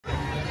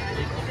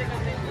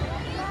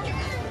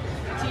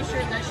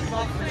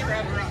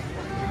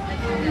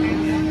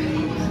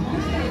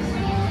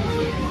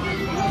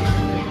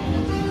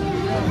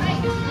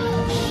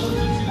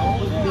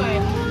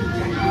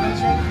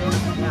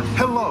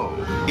Hello.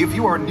 If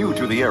you are new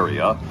to the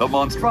area, the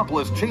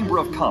Monstropolis Chamber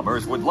of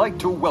Commerce would like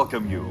to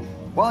welcome you.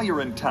 While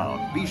you're in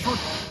town, be sure...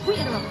 We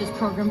interrupt this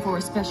program for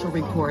a special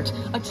report.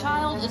 A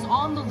child is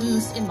on the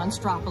loose in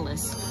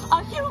Monstropolis.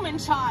 A human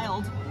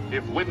child!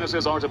 If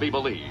witnesses are to be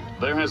believed,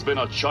 there has been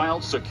a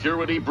child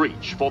security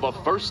breach for the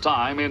first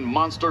time in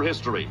monster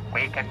history.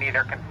 We can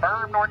neither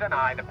confirm nor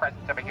deny the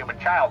presence of a human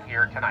child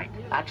here tonight.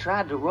 I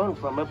tried to run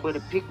from it, but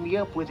it picked me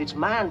up with its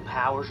mind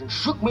powers and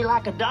shook me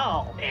like a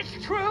doll. It's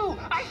true!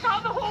 I saw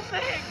the whole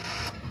thing!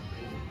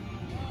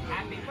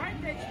 Happy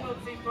birthday,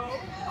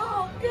 Monstropolis!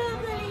 Oh,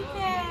 goodly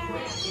bear!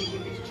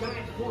 With his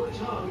giant fork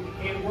tongue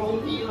and roll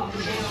me up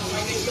and down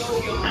like a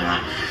yo-yo.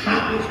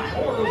 It was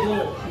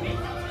horrible.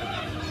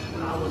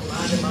 I was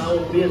minding my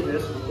own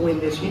business when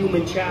this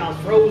human child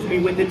froze me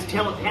with its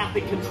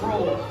telepathic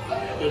control.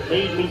 It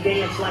made me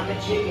dance like a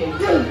chicken.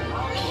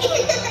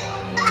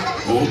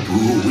 Oh,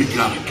 boo, we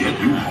gotta get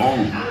you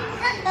home.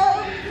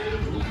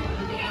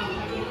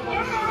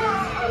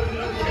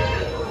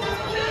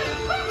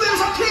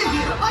 There's a kid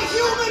here! A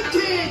human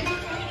kid!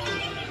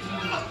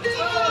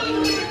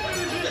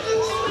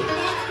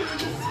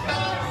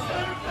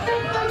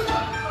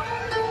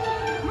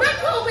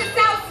 Michael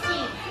Wazowski!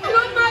 And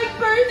on my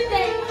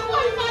birthday! I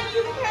thought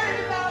you cared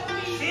about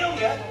me!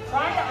 Celia,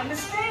 try to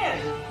understand.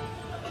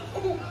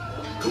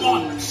 Come on,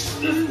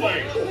 this way.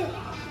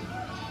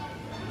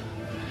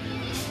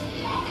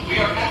 We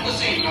are at the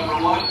scene, number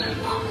one.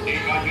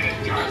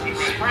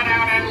 Spread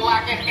out and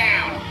lock it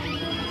down.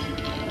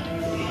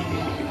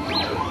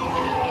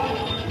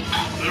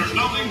 There's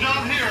nothing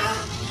down here.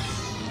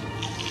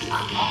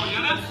 All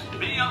units,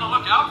 be on the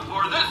lookout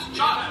for this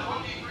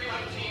child.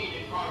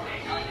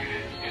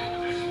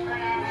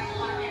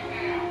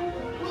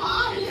 I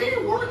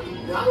hate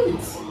working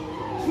nights.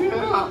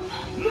 Yeah,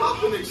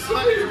 nothing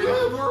exciting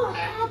ever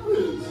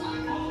happens.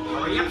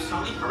 Hurry up,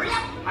 Sully, hurry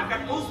up. I've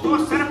got both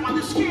doors set up on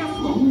the scare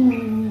floor.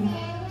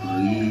 Are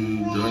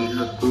you done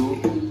yet, boo?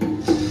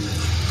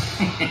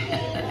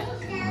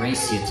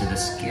 Race you to the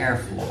scare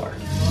floor.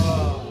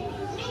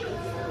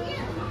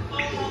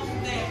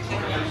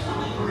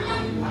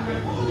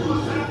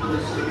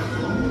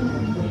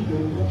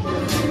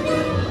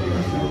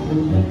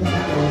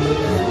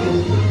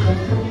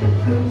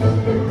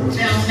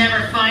 They'll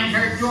never find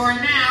her door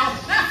now.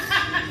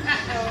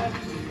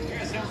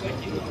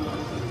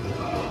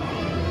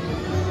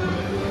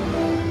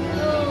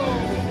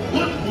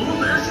 Look, boo,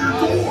 there's your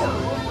door.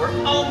 We're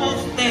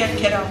almost there,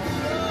 kiddo.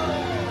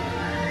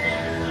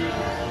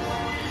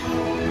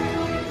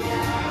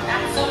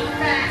 Not so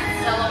fast,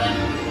 Sullivan.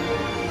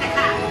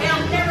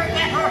 They'll never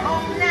get her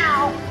home now.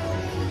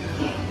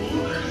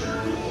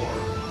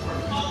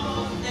 We're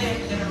almost there,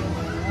 kiddo.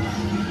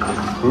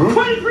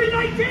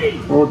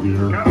 2319! Oh,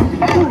 dear.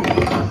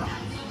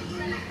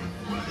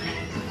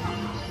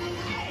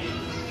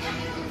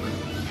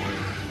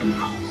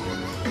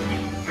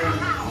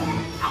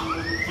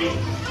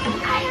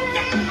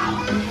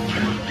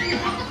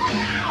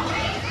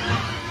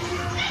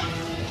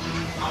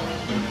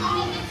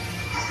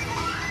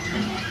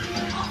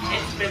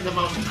 It's been the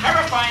most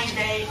terrifying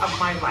day of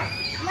my life.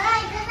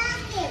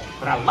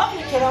 But I love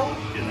you, kiddo.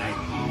 Good night.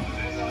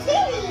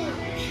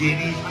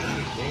 Kitty.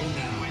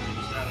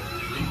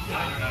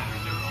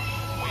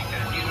 We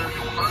can neither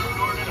confirm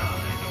nor deny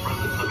the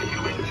presence of a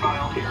human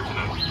child here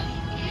tonight.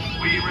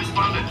 We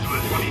responded to a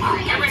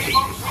 2319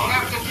 call. We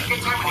have to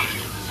decontaminate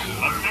you.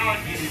 Let's now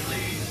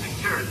immediately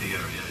secure the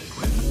area as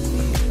quick.